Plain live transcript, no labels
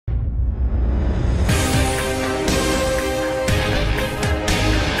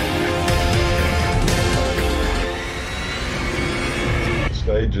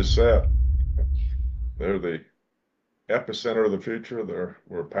is set. They're the epicenter of the future. They're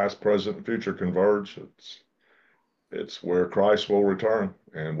where past, present, and future converge. It's where Christ will return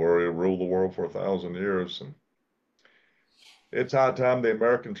and where he'll rule the world for 1,000 years. And it's high time the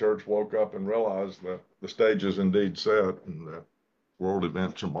American church woke up and realized that the stage is indeed set and that world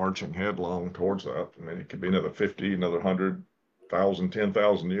events are marching headlong towards that. I mean, it could be another 50, another 100,000,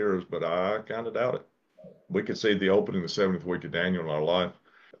 10,000 years, but I kind of doubt it. We could see the opening of the 70th week of Daniel in our life.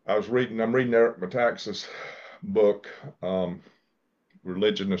 I'm reading Eric Metaxas' book,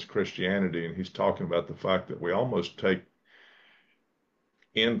 Religionist Christianity, and he's talking about the fact that we almost take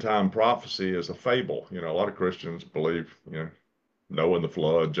end time prophecy as a fable. You know, a lot of Christians believe, Noah and the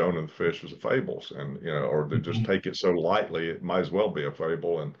flood, Jonah and the fish was a fables, and or they just take it so lightly it might as well be a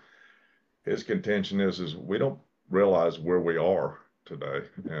fable. And his contention is we don't realize where we are today,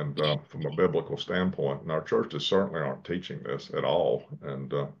 and from a biblical standpoint, and our churches certainly aren't teaching this at all,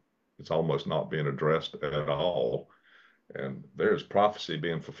 and it's almost not being addressed at all. And there's prophecy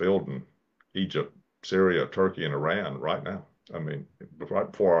being fulfilled in Egypt, Syria, Turkey, and Iran right now. I mean,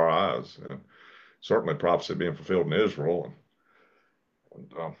 right before our eyes, and certainly prophecy being fulfilled in Israel.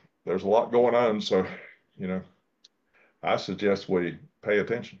 And there's a lot going on. So, I suggest we pay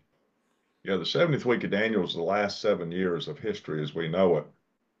attention. Yeah, the 70th week of Daniel is the last 7 years of history as we know it.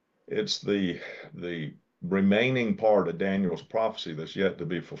 It's the remaining part of Daniel's prophecy that's yet to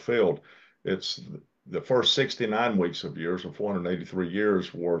be fulfilled. It's the first 69 weeks of years, or 483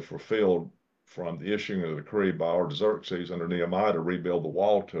 years, were fulfilled from the issuing of the decree by Artaxerxes under Nehemiah to rebuild the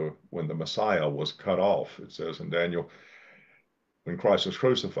wall to when the Messiah was cut off. It says in Daniel, when Christ was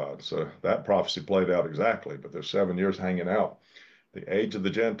crucified. So that prophecy played out exactly, but there's 7 years hanging out. The age of the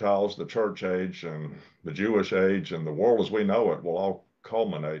Gentiles, the church age, and the Jewish age, and the world as we know it will all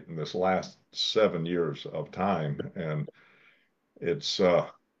culminate in this last 7 years of time. And it's the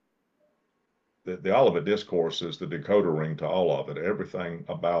Olivet Discourse is the decoder ring to all of it. Everything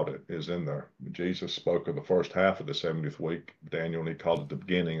about it is in there. Jesus spoke of the first half of the 70th week, Daniel, and he called it the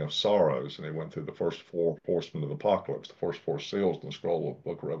beginning of sorrows. And he went through the first four horsemen of the apocalypse, the first four seals in the scroll of the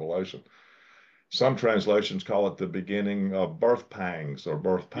book of Revelation. Some translations call it the beginning of birth pangs or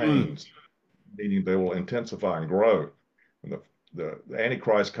birth pains, meaning they will intensify and grow. And the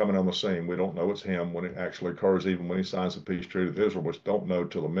Antichrist coming on the scene, we don't know it's him when it actually occurs, even when he signs the peace treaty with Israel, which don't know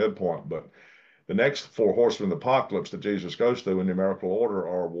till the midpoint. But the next four horsemen of the apocalypse that Jesus goes through in numerical order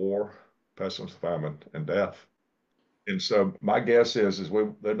are war, pestilence, famine, and death. And so my guess is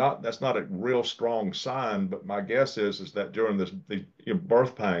that's not a real strong sign, but my guess is that during the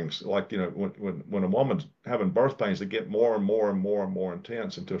birth pangs, like when a woman's having birth pains, they get more and more and more and more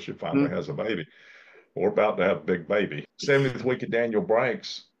intense until she finally has a baby. We're about to have a big baby. 70th week of Daniel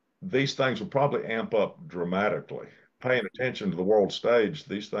breaks, these things will probably amp up dramatically. Paying attention to the world stage,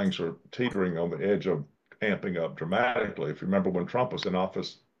 these things are teetering on the edge of amping up dramatically. If you remember when Trump was in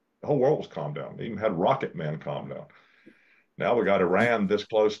office, the whole world was calmed down. They even had rocket men calm down. Now we got Iran this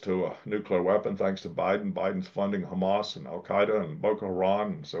close to a nuclear weapon thanks to Biden. Biden's funding Hamas and Al Qaeda and Boko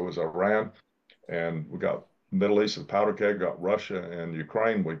Haram, and so is Iran. And we got Middle East and powder keg, got Russia and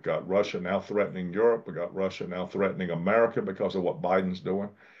Ukraine. We've got Russia now threatening Europe. We got Russia now threatening America because of what Biden's doing.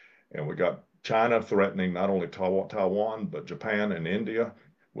 And we got China threatening not only Taiwan, but Japan and India.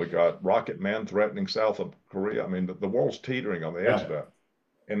 We got rocket men threatening South of Korea. I mean, the world's teetering on the edge of that.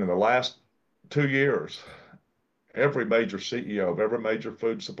 And in the last 2 years, every major CEO of every major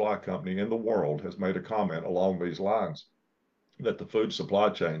food supply company in the world has made a comment along these lines that the food supply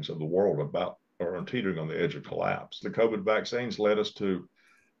chains of the world are teetering on the edge of collapse. The COVID vaccines led us to,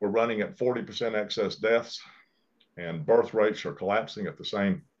 we're running at 40% excess deaths, and birth rates are collapsing at the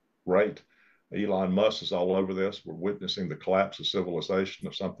same rate. Elon Musk is all over this. We're witnessing the collapse of civilization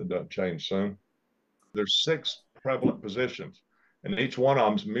if something doesn't change soon. There's 6 prevalent positions, and each one of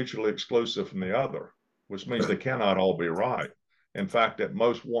them is mutually exclusive from the other, which means they cannot all be right. In fact, at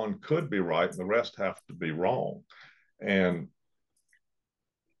most one could be right and the rest have to be wrong. And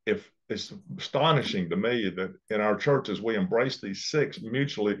if it's astonishing to me that in our churches we embrace these 6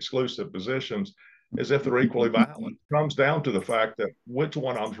 mutually exclusive positions as if they're equally valid. It comes down to the fact that which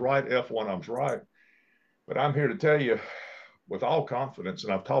one of them's right, if one of them's right. But I'm here to tell you with all confidence,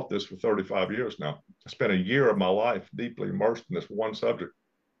 and I've taught this for 35 years now, I spent a year of my life deeply immersed in this one subject.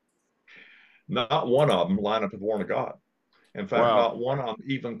 Not one of them line up with the Word of God. In fact, not one of them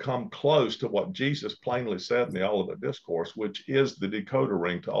even come close to what Jesus plainly said in the Olivet Discourse, which is the decoder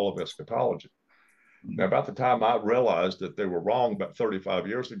ring to all of eschatology. Now, about the time I realized that they were wrong about 35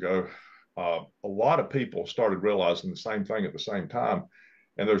 years ago, a lot of people started realizing the same thing at the same time.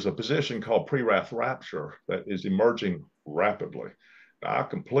 And there's a position called pre-wrath rapture that is emerging rapidly. I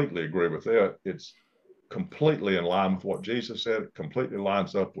completely agree with that. It's completely in line with what Jesus said. It completely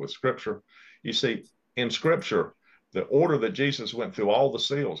lines up with Scripture. You see, in Scripture, the order that Jesus went through all the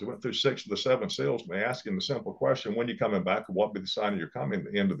seals, he went through 6 of the 7 seals by asking the simple question, when you coming back, and what be the sign of your coming,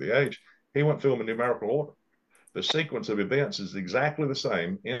 the end of the age? He went through them in numerical order. The sequence of events is exactly the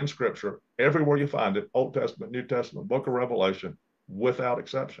same in Scripture, everywhere you find it, Old Testament, New Testament, Book of Revelation, without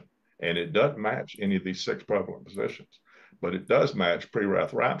exception. And it doesn't match any of these 6 prevalent positions, but it does match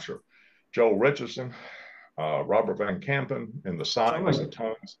pre-wrath rapture. Joel Richardson, Robert Van Kampen, in The Signs and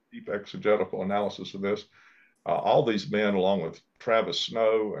Tones, deep exegetical analysis of this. All these men, along with Travis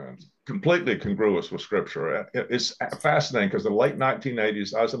Snow, and completely congruous with Scripture. It's fascinating because in the late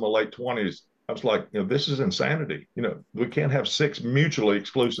 1980s, I was in my late 20s, I was like, this is insanity. We can't have 6 mutually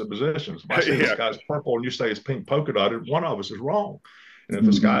exclusive positions. If I say the sky's purple and you say it's pink polka dotted, one of us is wrong. And if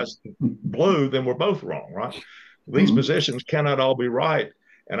the sky's blue, then we're both wrong, right? These positions cannot all be right.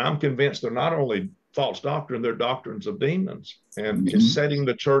 And I'm convinced they're not only false doctrine, they're doctrines of demons. And it's setting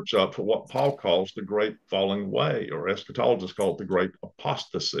the church up for what Paul calls the great falling away, or eschatologists call it the great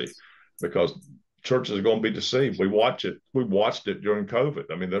apostasy, because churches are going to be deceived. We watched it during COVID.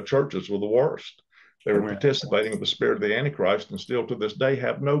 I mean, the churches were the worst. They were participating in the spirit of the Antichrist, and still to this day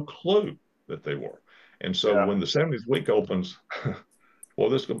have no clue that they were. And so when the 70th week opens, well,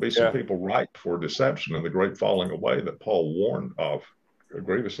 there's going to be some people ripe for deception and the great falling away that Paul warned of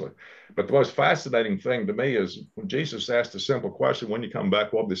grievously. But the most fascinating thing to me is when Jesus asked a simple question, when you come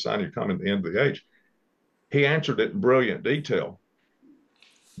back, what will be the sign you're coming at the end of the age? He answered it in brilliant detail.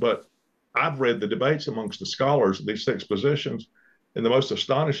 But I've read the debates amongst the scholars of these 6 positions, and the most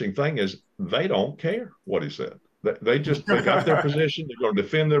astonishing thing is they don't care what he said. They got their position. They're going to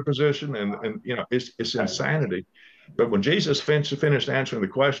defend their position, and it's insanity. But when Jesus finished answering the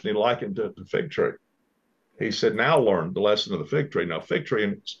question, he likened it to the fig tree. He said, now learn the lesson of the fig tree. Now, fig tree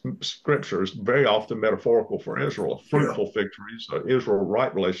in Scripture is very often metaphorical for Israel. A fruitful fig tree is Israel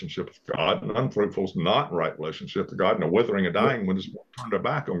right relationship with God, and unfruitful is not right relationship with God, and a withering and dying when it's turned their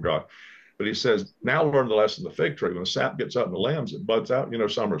back on God. But he says, now learn the lesson of the fig tree. When the sap gets up in the limbs, it buds out.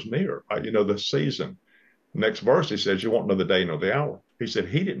 Summer's near. The season. Next verse, he says, you won't know the day nor the hour. He said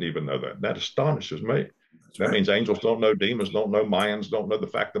he didn't even know that. That astonishes me. That means angels don't know, demons don't know, Mayans don't know. The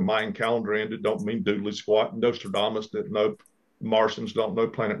fact the Mayan calendar ended don't mean doodly squat. Nostradamus didn't know. Martians don't know.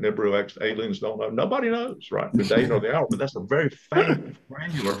 Planet Nibiru X aliens don't know. Nobody knows, right? The day nor the hour. But that's a very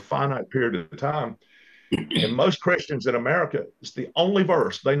granular, finite period of time. And most Christians in America, it's the only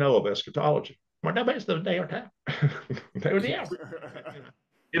verse they know of eschatology. Well, nobody's the day or time. Day or the hour.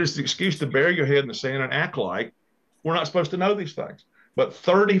 It is the excuse to bury your head in the sand and act like we're not supposed to know these things. But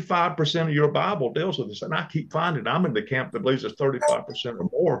 35% of your Bible deals with this. And I keep finding I'm in the camp that believes it's 35% or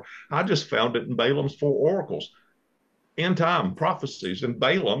more. I just found it in Balaam's 4 oracles. End time prophecies and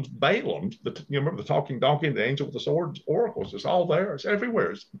Balaam's, you remember the talking donkey and the angel with the sword, oracles. It's all there. It's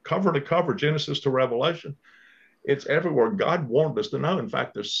everywhere. It's cover to cover, Genesis to Revelation. It's everywhere. God wanted us to know. In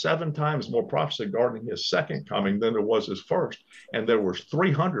fact, there's 7 times more prophecy regarding his second coming than there was his first. And there were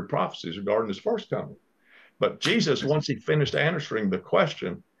 300 prophecies regarding his first coming. But Jesus, once he finished answering the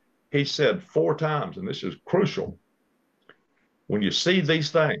question, he said 4 times, and this is crucial, when you see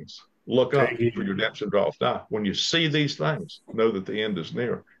these things, look up, for your redemption draws nigh. When you see these things, know that the end is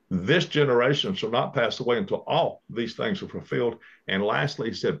near. This generation shall not pass away until all these things are fulfilled. And lastly,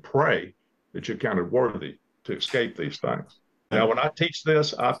 he said, pray that you're counted worthy to escape these things. Now, when I teach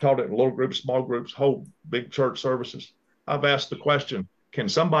this, I've taught it in little groups, small groups, whole big church services. I've asked the question, can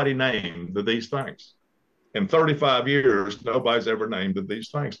somebody name these things? In 35 years, nobody's ever named these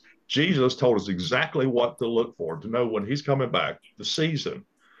things. Jesus told us exactly what to look for, to know when he's coming back, the season.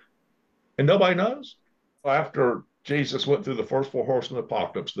 And nobody knows. After Jesus went through the first 4 horsemen of the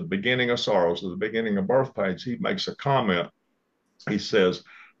apocalypse, the beginning of sorrows, the beginning of birth pains, he makes a comment. He says,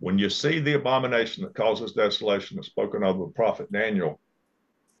 when you see the abomination that causes desolation that's spoken of the prophet Daniel,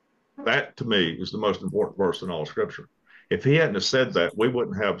 that to me is the most important verse in all of Scripture. If he hadn't have said that, we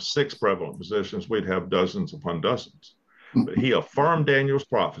wouldn't have 6 prevalent positions. We'd have dozens upon dozens. But he affirmed Daniel's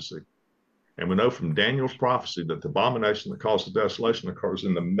prophecy. And we know from Daniel's prophecy that the abomination that causes desolation occurs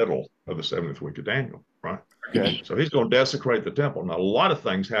in the middle of the 70th week of Daniel, right? Okay. So he's going to desecrate the temple. Now, a lot of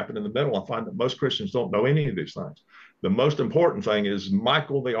things happen in the middle. I find that most Christians don't know any of these things. The most important thing is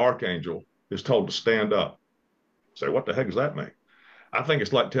Michael the archangel is told to stand up. Say, what the heck does that mean? I think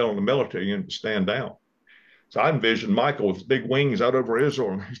it's like telling the military unit to stand down. So I envision Michael with big wings out over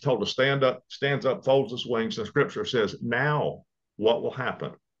Israel, and he's told to stand up, stands up, folds his wings, and Scripture says, now what will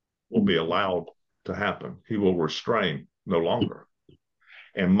happen will be allowed to happen. He will restrain no longer.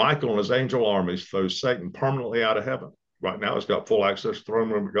 And Michael and his angel armies throws Satan permanently out of heaven. right now he's got full access to the throne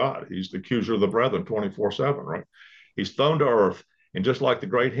room of God. He's the accuser of the brethren 24/7, right? He's thrown to earth. And just like the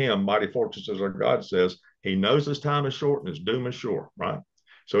great hymn, Mighty Fortresses Our God says, he knows his time is short and his doom is sure, right?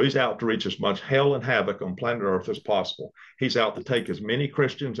 So he's out to reach as much hell and havoc on planet Earth as possible. He's out to take as many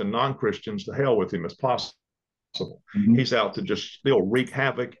Christians and non-Christians to hell with him as possible. Mm-hmm. He's out to just still wreak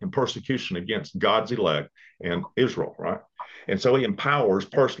havoc and persecution against God's elect and Israel, right? And so he empowers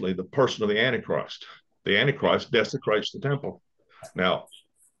personally the person of the Antichrist. The Antichrist desecrates the temple. Now,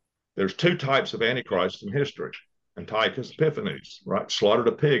 there's two types of Antichrist in history. Antiochus Epiphanes, right? Slaughtered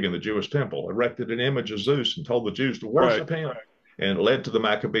a pig in the Jewish temple, erected an image of Zeus and told the Jews to worship him, and it led to the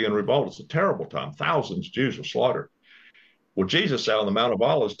Maccabean revolt. It's a terrible time. Thousands of Jews were slaughtered. Well, Jesus sat on the Mount of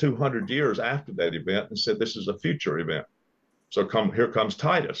Olives 200 years after that event and said this is a future event. So here comes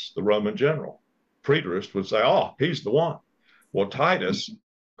Titus, the Roman general. Preterists would say, oh, he's the one. Well, Titus,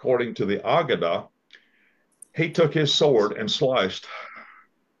 according to the Aggadah, he took his sword and sliced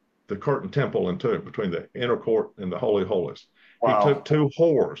the curtain temple in two, between the inner court and the Holy Holies. Wow. He took two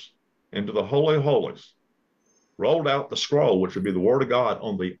whores into the Holy Holies, rolled out the scroll, which would be the word of God,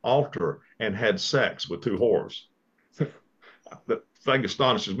 on the altar, and had sex with two whores. The thing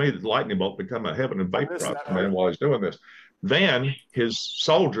astonishes me that the lightning bolt become a heaven and vaporize the man while he's doing this. Then his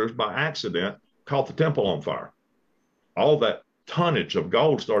soldiers, by accident, caught the temple on fire. All that tonnage of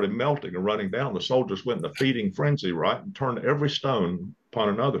gold started melting and running down. The soldiers went in a feeding frenzy, right, and turned every stone upon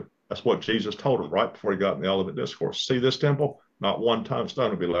another. That's what Jesus told them right before he got in the Olivet Discourse. See this temple? Not one stone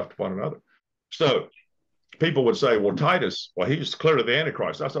will be left upon another. So people would say, well, Titus, well, he's clearly the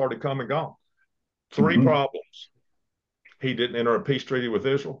Antichrist. That's already come and gone. Three problems. He didn't enter a peace treaty with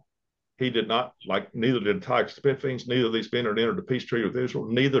Israel. He did not, like neither did Antiochus Epiphanes, neither of these men had entered a peace treaty with Israel,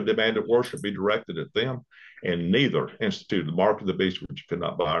 neither demanded worship be directed at them, and neither instituted the mark of the beast which you could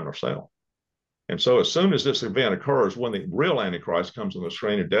not buy nor sell. And so as soon as this event occurs, when the real Antichrist comes on the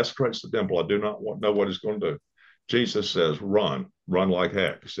screen and desecrates the temple, I do not know what he's going to do. Jesus says, run like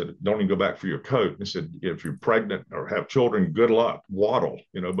heck. He said, don't even go back for your coat. He said, if you're pregnant or have children, good luck, waddle,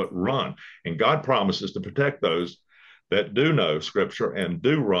 but run. And God promises to protect those that do know Scripture and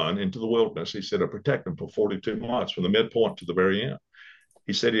do run into the wilderness. He said, to protect them for 42 months from the midpoint to the very end.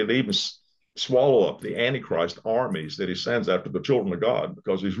 He said he'd even swallow up the Antichrist armies that he sends after the children of God,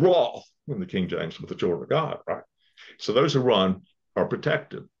 because he's wroth, in the King James, with the children of God, right? So those who run are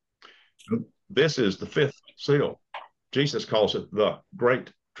protected. This is the fifth seal. Jesus calls it the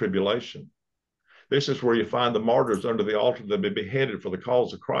Great Tribulation. This is where you find the martyrs under the altar that be beheaded for the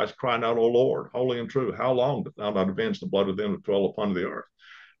cause of Christ, crying out, O Lord, holy and true, how long dost thou not avenge the blood of them that dwell upon the earth?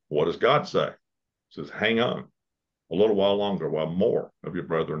 What does God say? He says, hang on a little while longer, while more of your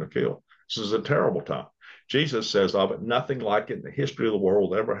brethren are killed. This is a terrible time. Jesus says of it, nothing like it in the history of the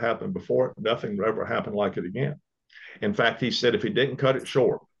world ever happened before it. Nothing ever happened like it again. In fact, he said if he didn't cut it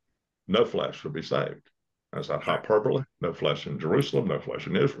short, no flesh would be saved. That's not hyperbole. No flesh in Jerusalem, no flesh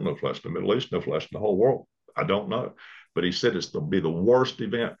in Israel, no flesh in the Middle East, no flesh in the whole world. I don't know. But he said it's to be the worst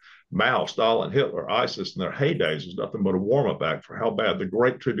event. Mao, Stalin, Hitler, ISIS in their heydays is nothing but a warm-up act for how bad the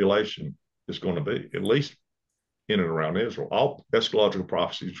Great Tribulation is going to be, at least in and around Israel. All eschatological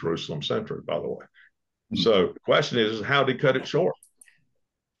prophecies Jerusalem-centered, by the way. So the question is, how did he cut it short?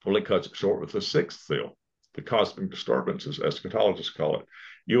 Well, he cuts it short with the sixth seal, the cosmic disturbances, eschatologists call it.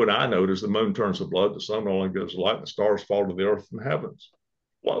 You and I know it as the moon turns to blood, the sun only gives light, and the stars fall to the earth and heavens.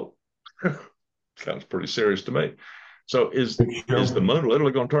 Whoa. Sounds pretty serious to me. So is the moon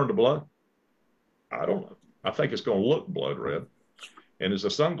literally going to turn to blood? I don't know. I think it's going to look blood red. And is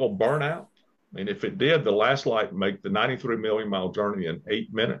the sun going to burn out? I mean, if it did, the last light would make the 93 million mile journey in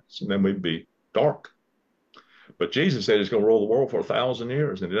 8 minutes, and then we'd be dark. But Jesus said he's going to rule the world for 1,000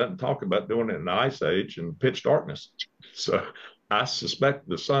 years, and he doesn't talk about doing it in the ice age and pitch darkness. So I suspect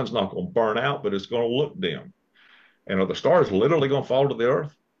the sun's not going to burn out, but it's going to look dim. And are the stars literally going to fall to the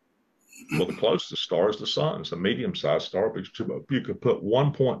earth? Well, the closest star is the sun. It's a medium-sized star, but you could put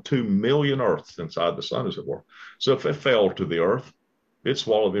 1.2 million Earths inside the sun, as it were. So if it fell to the earth, it'd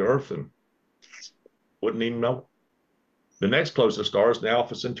swallow the earth and wouldn't even know. The next closest star is the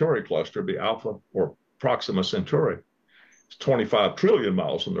Alpha Centauri cluster, it'd be Alpha or Proxima Centauri. It's 25 trillion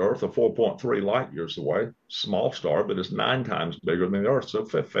miles from the Earth, or 4.3 light years away. Small star, but it's 9 times bigger than the Earth. So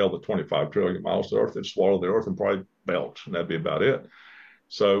if it fell to 25 trillion miles to the Earth, it'd swallow the Earth and probably belch, and that'd be about it.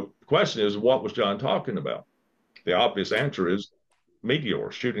 So the question is, what was John talking about? The obvious answer is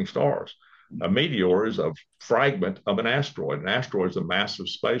meteors, shooting stars. A meteor is a fragment of an asteroid. An asteroid is a massive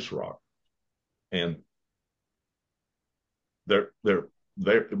space rock. And when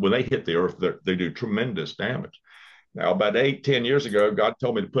they hit the Earth, they do tremendous damage. Now, about 8, 10 years ago, God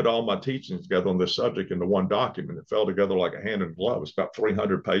told me to put all my teachings together on this subject into one document. It fell together like a hand in glove. It's about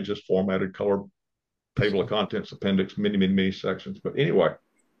 300 pages, formatted, color, table of contents, appendix, many sections. But anyway,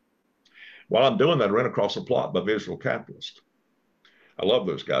 while I'm doing that, I ran across a plot by Visual Capitalist. I love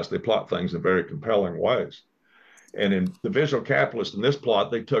those guys. They plot things in very compelling ways. And in the Visual Capitalist, in this plot,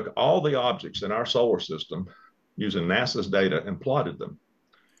 they took all the objects in our solar system using NASA's data and plotted them.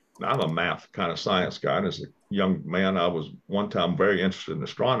 Now, I'm a math kind of science guy. And as a young man, I was one time very interested in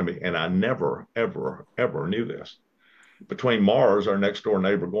astronomy, and I never, ever knew this. Between Mars, our next door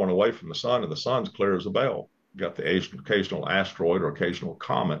neighbor, going away from the sun, and the sun's clear as a bell. You got the occasional asteroid or occasional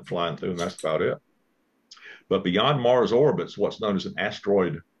comet flying through, and that's about it. But beyond Mars orbits, what's known as an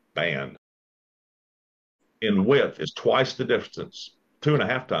asteroid band. In width is twice the distance,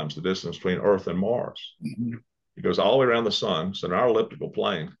 2.5 times the distance between Earth and Mars. Mm-hmm. It goes all the way around the sun, so in our elliptical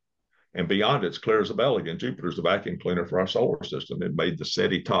plane, and beyond it's clear as a bell again. Jupiter's the vacuum cleaner for our solar system. It made the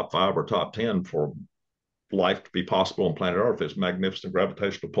SETI top 5 or top 10 for life to be possible on planet Earth. Its magnificent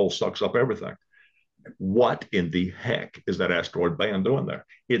gravitational pull sucks up everything. What in the heck is that asteroid band doing there?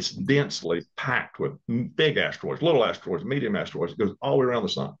 It's densely packed with big asteroids, little asteroids, medium asteroids. It goes all the way around the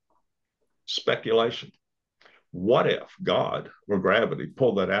sun. Speculation. What if God or gravity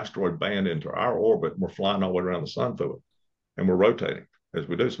pulled that asteroid band into our orbit and we're flying all the way around the sun through it, and we're rotating as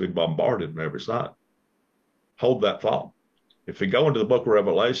we do, so we're bombarded from every side? Hold that thought. If you go into the book of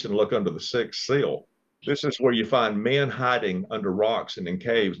Revelation, look under the 6th seal, this is where you find men hiding under rocks and in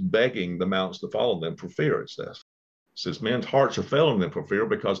caves, begging the mountains to fall on them for fear, it says. It says men's hearts are failing them for fear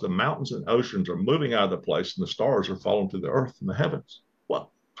because the mountains and oceans are moving out of the place and the stars are falling to the earth and the heavens.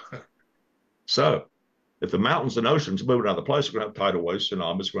 Well, so if the mountains and oceans moving out of the place, we're going to have tidal waves,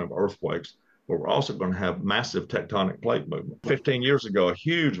 tsunamis, we're going to have earthquakes, but we're also going to have massive tectonic plate movement. 15 years ago, a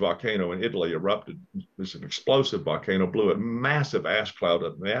huge volcano in Italy erupted. It's an explosive volcano, blew a massive ash cloud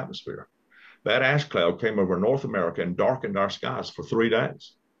up in the atmosphere. That ash cloud came over North America and darkened our skies for 3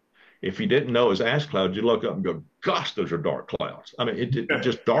 days. If you didn't know it was ash clouds, you look up and go, gosh, those are dark clouds. I mean, it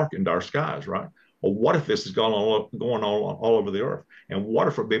just darkened our skies, right? Well, what if this is going on all over the earth? And what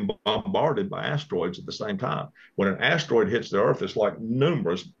if we're being bombarded by asteroids at the same time? When an asteroid hits the earth, it's like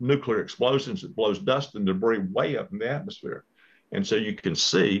numerous nuclear explosions that blows dust and debris way up in the atmosphere. And so you can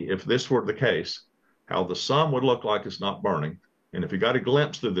see, if this were the case, how the sun would look like it's not burning. And if you got a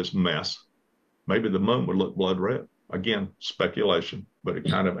glimpse through this mess, maybe the moon would look blood red. Again, speculation, but it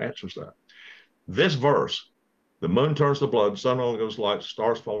kind of answers that. This verse, the moon turns to blood, sun only goes light,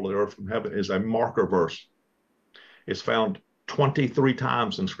 stars fall to the earth from heaven, is a marker verse. It's found 23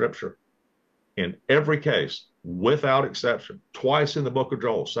 times in Scripture. In every case, without exception, twice in the book of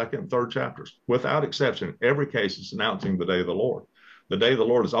Joel, 2nd and 3rd chapters, without exception, every case is announcing the day of the Lord. The day of the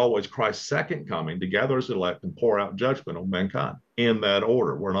Lord is always Christ's second coming to gather his elect and pour out judgment on mankind. In that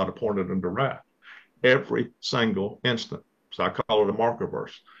order, we're not appointed unto wrath. Every single instant. So I call it a marker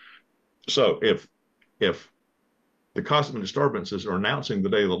verse. So if the cosmic disturbances are announcing the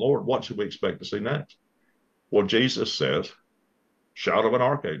day of the Lord, what should we expect to see next? Well, Jesus says, shout of an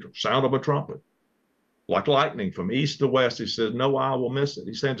archangel, sound of a trumpet, like lightning from east to west. He says, no eye will miss it.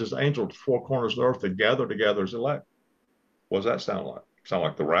 He sends his angel to 4 corners of the earth to gather together his elect. What does that sound like? Sound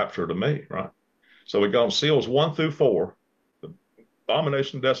like the rapture to me, right? So we got seals 1 through 4, the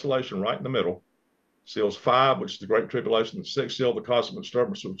abomination of desolation right in the middle. Seals 5, which is the Great Tribulation, the 6th seal, the cosmic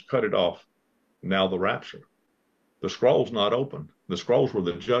disturbance, which cut it off. Now the rapture. The scroll's not open. The scroll's where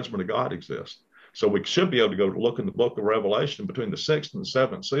the judgment of God exists. So we should be able to go look in the book of Revelation between the 6th and the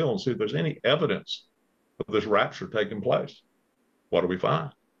 7th seal and see if there's any evidence of this rapture taking place. What do we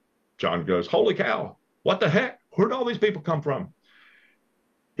find? John goes, holy cow, what the heck? Where'd all these people come from?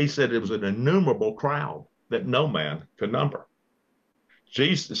 He said it was an innumerable crowd that no man could number.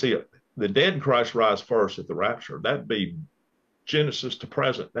 Jesus, see, the dead in Christ rise first at the rapture. That'd be Genesis to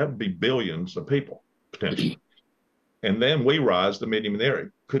present. That would be billions of people, potentially. And then we rise, the medium there.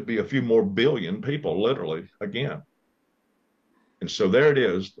 It could be a few more billion people, literally, again. And so there it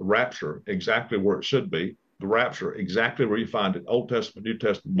is, the rapture, exactly where it should be. The rapture, exactly where you find it, Old Testament, New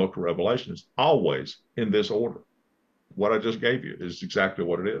Testament, book of Revelation, is always in this order. What I just gave you is exactly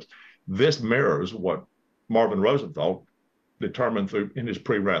what it is. This mirrors what Marvin Rosenthal determined through in his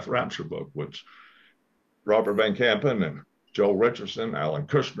pre-wrath rapture book, which Robert Van Kampen and Joel Richardson, Alan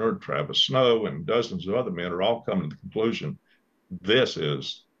Kushner, Travis Snow, and dozens of other men are all coming to the conclusion this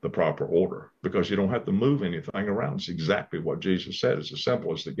is the proper order, because you don't have to move anything around. It's exactly what Jesus said. It's as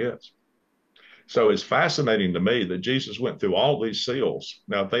simple as it gets. So it's fascinating to me that Jesus went through all these seals.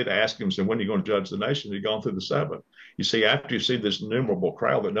 Now, if they'd asked him, so when are you going to judge the nation? He'd gone through the 7. You see, after you see this innumerable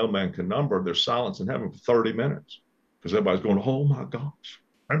crowd that no man can number, there's silence in heaven for 30 minutes. because everybody's going, oh my gosh.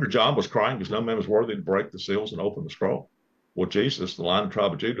 Remember, John was crying because no man was worthy to break the seals and open the scroll. Well, Jesus, the Lion of the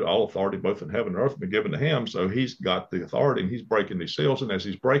tribe of Judah, all authority both in heaven and earth have been given to him. So he's got the authority and he's breaking these seals. And as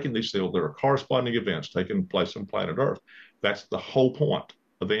he's breaking these seals, there are corresponding events taking place on planet Earth. That's the whole point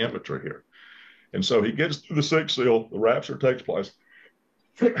of the imagery here. And so he gets through the sixth seal, the rapture takes place,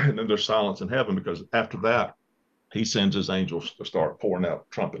 and then there's silence in heaven, because after that, he sends his angels to start pouring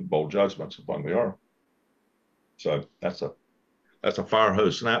out trumpet bowl judgments upon the earth. So that's a fire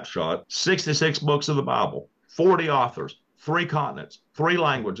hose snapshot. 66 books of the Bible, 40 authors, 3 continents, 3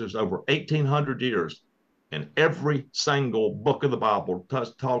 languages, over 1,800 years. And every single book of the Bible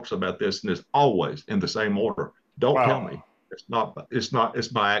talks about this, and is always in the same order. Don't tell me it's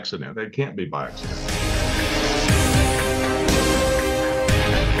by accident. It can't be by accident.